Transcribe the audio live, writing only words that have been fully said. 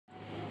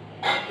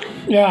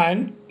ഞാൻ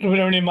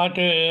Subramanian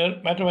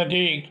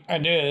mathematics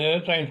and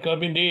science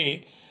ക്ലബിൻ്റെ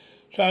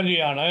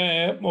സാരഥിയാണ്.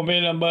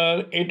 Mobile number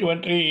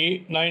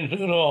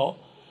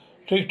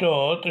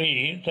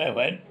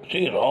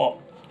 8139060370.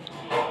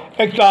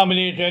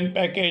 Examination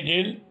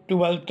പാക്കേജിൽ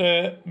 12th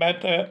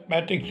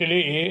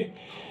മാത്തമാറ്റിക്സിലെ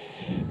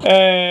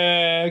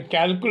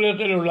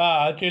കാൽക്കുലസിലുള്ള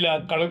ചില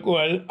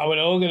കണക്കുകൾ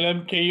അവലോകനം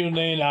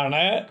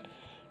ചെയ്യുന്നതിനാണ്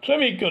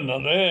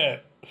ശ്രമിക്കുന്നത്.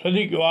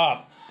 ശ്രദ്ധിക്കുക.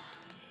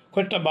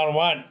 Question number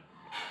 1.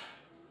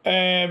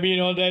 We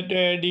know that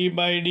d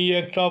by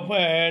dx of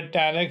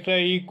tan x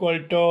equal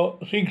to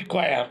 6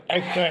 square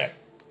x.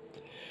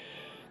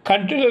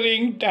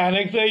 Considering tan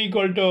x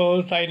equal to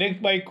sin x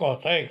by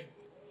cos x,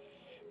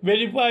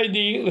 verify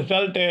the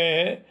result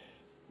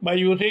by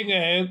using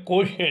a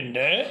quotient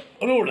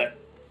rule.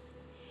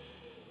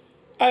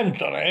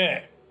 Answer: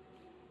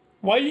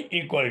 y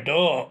equal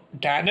to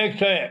tan x,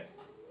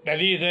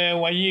 that is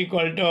y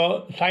equal to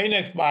sin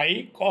x by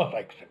cos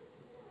x.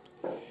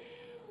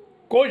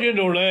 Quotient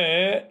rule: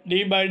 d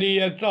by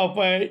dx of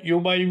u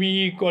by v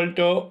equal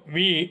to v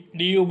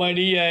du by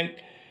dx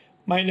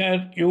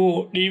minus u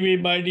dv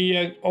by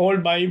dx all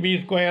by v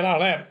square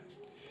ആണ്.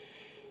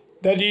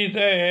 That is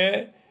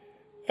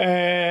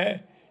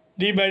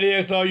d by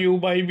dx of u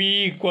by v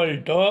equal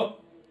to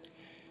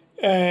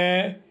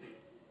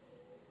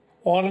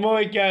ഓർമ്മ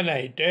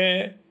വയ്ക്കാനായിട്ട്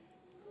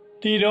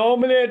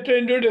denominator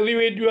into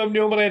derivative of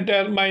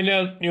numerator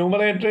minus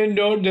numerator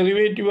into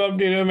derivative of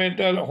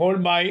denominator whole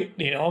by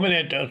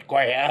denominator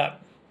square.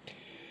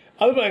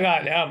 അത്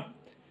പ്രകാരം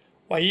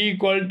y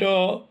equal to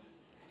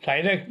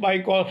sin x by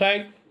cos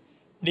x,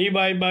 dy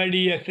by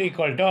dx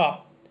equal to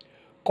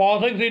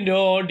cos x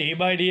into d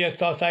by dx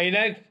of sin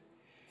x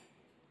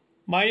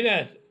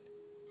minus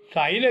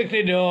sin x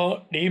into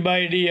d by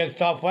dx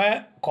of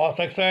cos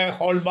x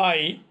whole by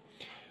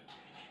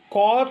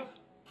cos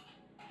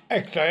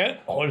x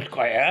whole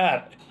square.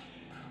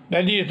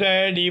 That is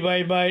dy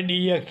by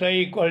dx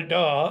equal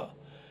to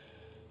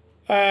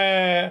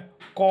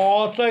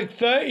cos x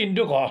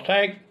into cos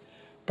x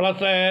plus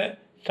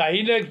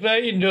sin x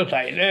into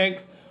sin x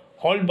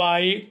whole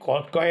by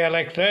cos square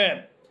x,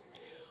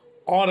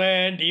 or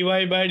dy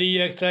by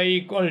dx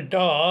equal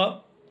to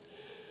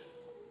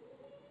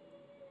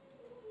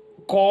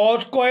cos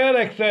square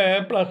x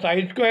plus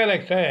sin square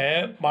x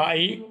by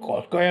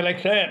cos square x.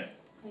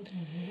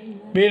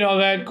 We know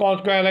that cos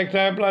square x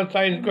plus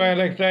sin square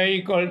x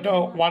equal to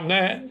 1.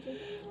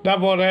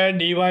 Therefore,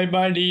 dy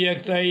by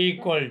dx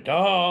equal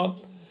to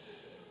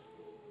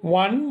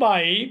 1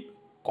 by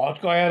cos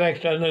square x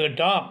എന്ന്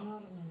കിട്ടും.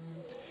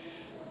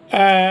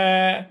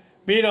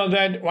 We know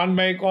that 1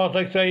 by cos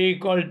x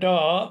equal to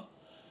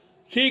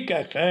sec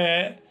x.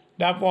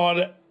 Therefore,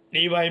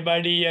 dy by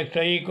dx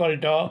equal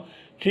to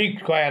sec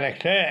square x.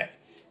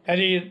 That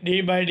is d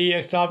by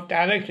dx of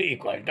tan x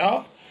equal to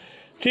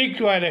sec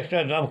square x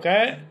നമുക്ക്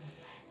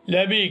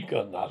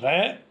ലഭിക്കുന്നത്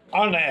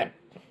ആണ്.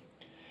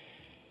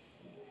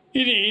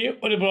 ഇനി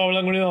ഒരു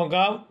problem കൂടി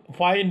നോക്കാം.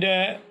 Find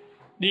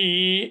the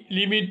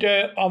limit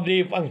of the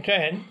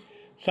function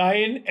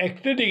sign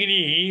X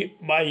degree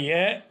by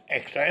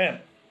X.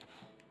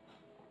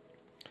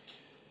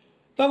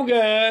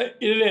 നമുക്ക്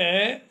ഇതിൽ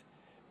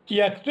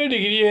X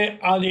ഡിഗ്രിയെ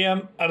ആദ്യം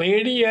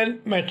radian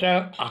measure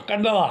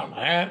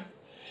ആക്കേണ്ടതാണ്.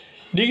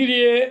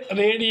 ഡിഗ്രിയെ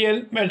radian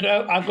measure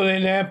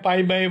ആക്കുന്നതിന് pi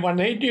by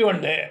 180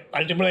 കൊണ്ട്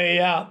മൾട്ടിപ്ലൈ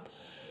ചെയ്യാം.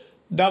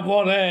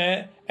 Therefore,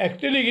 x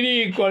degree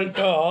equal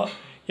to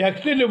x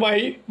into by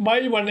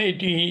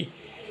 180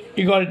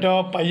 equal to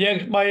pi x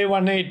by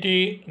 180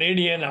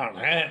 radian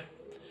ആണ്.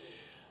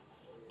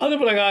 അത്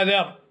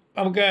പ്രകാരം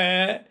നമുക്ക്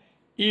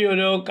ഈ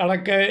ഒരു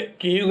കണക്ക്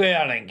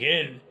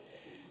ചെയ്യുകയാണെങ്കിൽ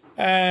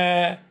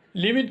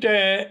limit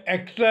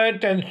x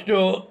tends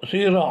to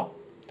 0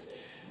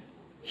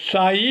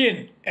 sign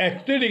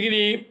X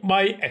degree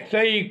by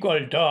X equal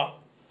to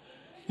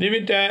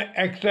limit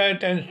x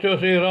tends to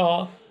 0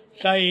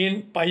 sin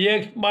pi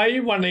x by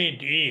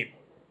 180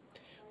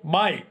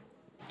 by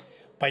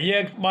pi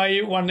x by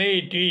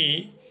 180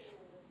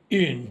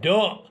 into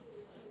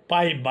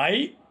pi by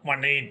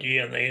 180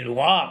 എന്ന്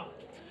എഴുതുക.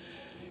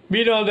 We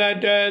know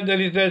that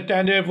there is a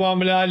standard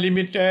formula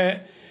limit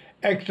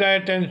x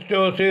tends to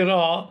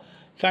 0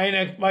 sin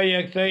x by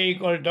x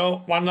equal to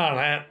 1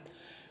 ആണ്.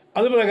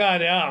 അത്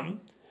പ്രകാരം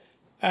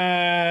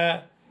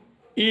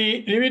ഈ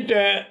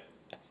limit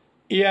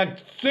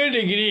X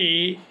degree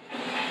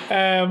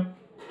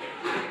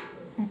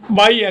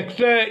by x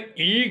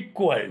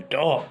equal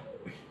to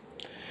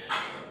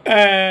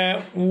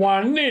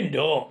 1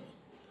 into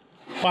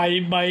pi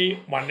by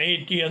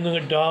 180 എന്ന്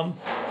കിട്ടും.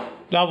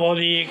 Therefore,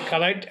 the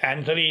correct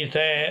answer is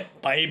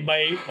pi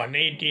by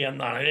 180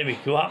 എന്നാണ്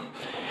ലഭിക്കുക.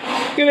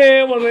 ഇങ്ങനെ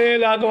വളരെ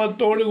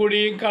ലാഘവത്തോടു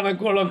കൂടി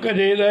കണക്കുകളൊക്കെ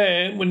ചെയ്ത്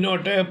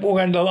മുന്നോട്ട്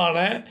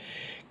പോകേണ്ടതാണ്.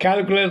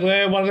 കാൽക്കുലസ്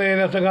വളരെ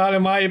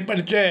രസകരമായി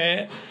പഠിച്ച്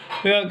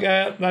നിങ്ങൾക്ക്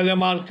നല്ല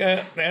മാർക്ക്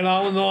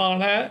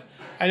നേടാവുന്നതാണ്.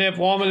 അതിലെ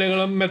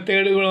ഫോമുലകളും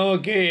മെത്തേഡുകളും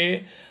ഒക്കെ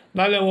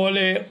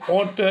നല്ലപോലെ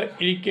ഓർത്ത്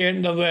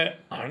ഇരിക്കേണ്ടത്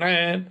ആണ്.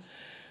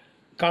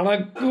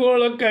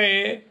 കണക്കുകളൊക്കെ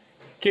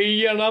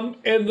ചെയ്യണം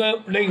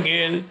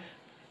എന്നുണ്ടെങ്കിൽ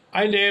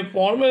അതിൻ്റെ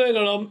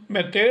ഫോർമുലകളും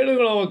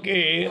മെത്തേഡുകളുമൊക്കെ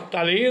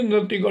തലയിൽ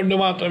നിർത്തിക്കൊണ്ട്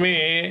മാത്രമേ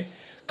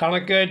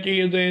കണക്ക്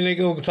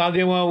ചെയ്യുന്നതിലേക്ക് നമുക്ക്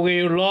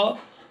സാധ്യമാവുകയുള്ളൂ.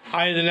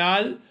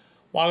 ആയതിനാൽ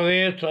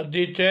വളരെ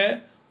ശ്രദ്ധിച്ച്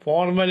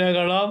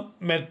ഫോർമുലകളും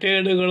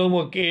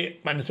മെത്തേഡുകളുമൊക്കെ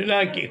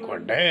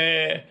മനസ്സിലാക്കിക്കൊണ്ട്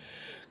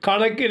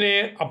കണക്കിനെ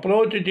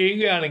അപ്രോച്ച്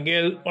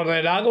ചെയ്യുകയാണെങ്കിൽ വളരെ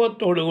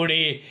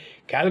ലാഘവത്തോടുകൂടി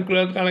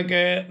കാൽക്കുലസ്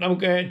കണക്ക്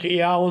നമുക്ക്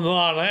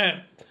ചെയ്യാവുന്നതാണ്.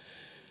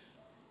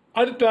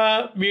 അടുത്ത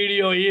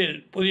വീഡിയോയിൽ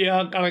പുതിയ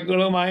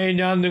കണക്കുകളുമായി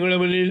ഞാൻ നിങ്ങളുടെ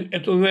മുന്നിൽ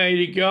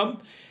എത്തുന്നതായിരിക്കും.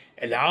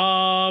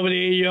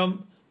 എല്ലാവരെയും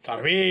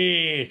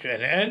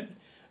സർവേശ്വരൻ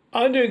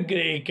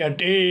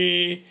അനുഗ്രഹിക്കട്ടെ.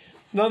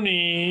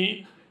 നന്ദി,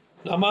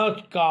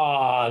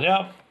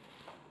 നമസ്കാരം.